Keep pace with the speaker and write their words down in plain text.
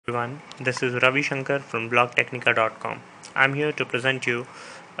Everyone, this is Ravi Shankar from blogtechnica.com. I'm here to present you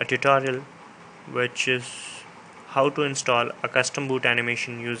a tutorial which is how to install a custom boot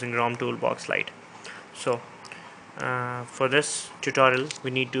animation using ROM Toolbox Lite. So, for this tutorial,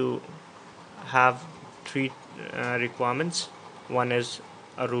 we need to have three requirements. One is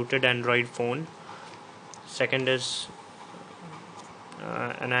a rooted Android phone. Second is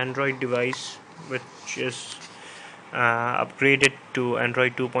an Android device which is upgraded to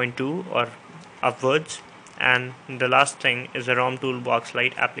Android 2.2 or upwards, and the last thing is the ROM Toolbox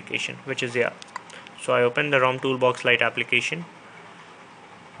Lite application, which is here. So I open the ROM Toolbox Lite application.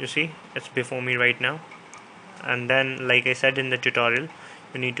 You see it's before me right now, and then, like I said in the tutorial,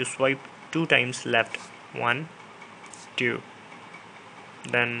 you need to swipe 2 times left. 1, 2.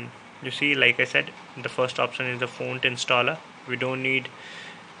 Then you see, like I said, the first option is the font installer. We don't need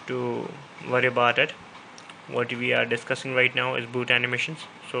to worry about it. What we are discussing right now is boot animations,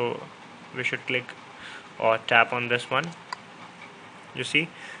 so we should click or tap on this one. You see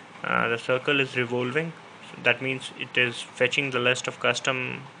the circle is revolving, so that means it is fetching the list of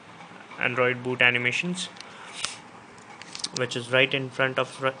custom Android boot animations, which is right in front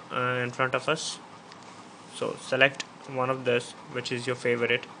of us. So select one of this, which is your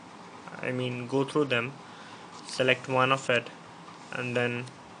favorite. I mean, go through them, select one of it, and then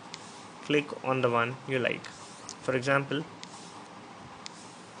click on the one you like. For example,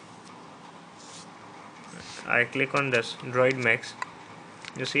 I click on this Droid Mix.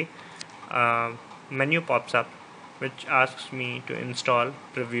 You see a menu pops up which asks me to install,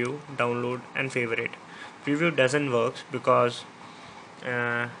 preview, download, and favorite. Preview doesn't work because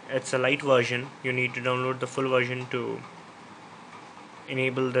it's a light version. You need to download the full version to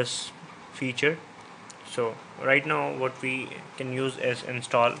enable this feature. So right now what we can use is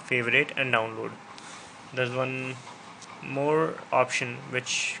install, favorite, and download. There's one more option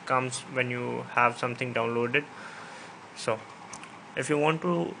which comes when you have something downloaded. So if you want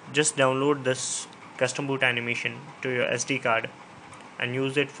to just download this custom boot animation to your SD card and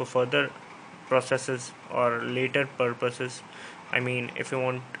use it for further processes or later purposes, I mean, if you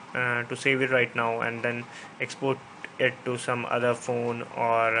want to save it right now and then export it to some other phone,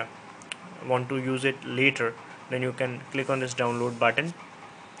 or want to use it later, then you can click on this download button.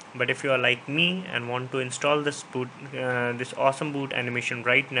 But if you are like me and want to install this awesome boot animation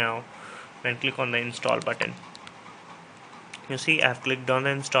right now, then click on the install button. You see, I've clicked on the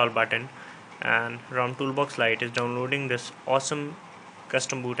install button, and ROM Toolbox Lite is downloading this awesome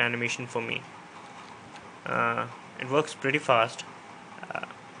custom boot animation for me. It works pretty fast. Uh,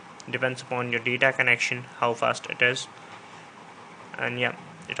 Depends upon your data connection how fast it is, and yeah,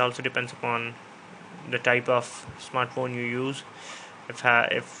 it also depends upon the type of smartphone you use. If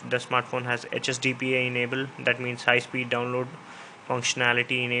the smartphone has HSDPA enabled, that means high speed download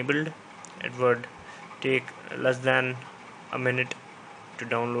functionality enabled, it would take less than a minute to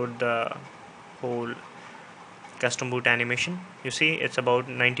download the whole custom boot animation. You see, it's about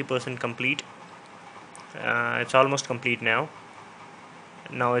 90% complete. It's almost complete now.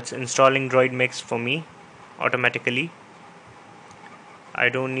 Now it's installing Droid Mix for me automatically. I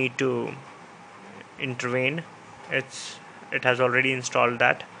don't need to intervene. It has already installed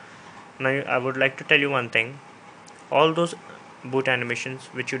that. Now I would like to tell you one thing. All those boot animations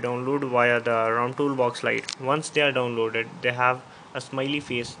which you download via the ROM Toolbox Lite, once they are downloaded, they have a smiley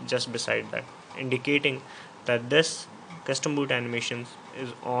face just beside that, indicating that this custom boot animations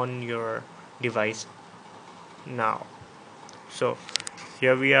is on your device now. So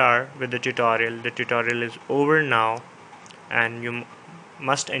here we are with the tutorial. The tutorial is over now, and you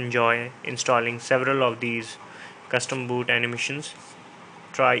must enjoy installing several of these custom boot animations.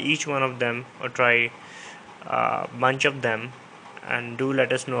 Try each one of them, or try a bunch of them, and do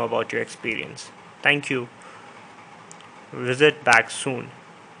let us know about your experience. Thank you. Visit back soon.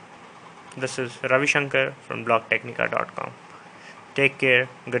 This is Ravi Shankar from blogtechnica.com. Take care.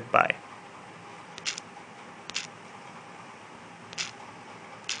 Goodbye.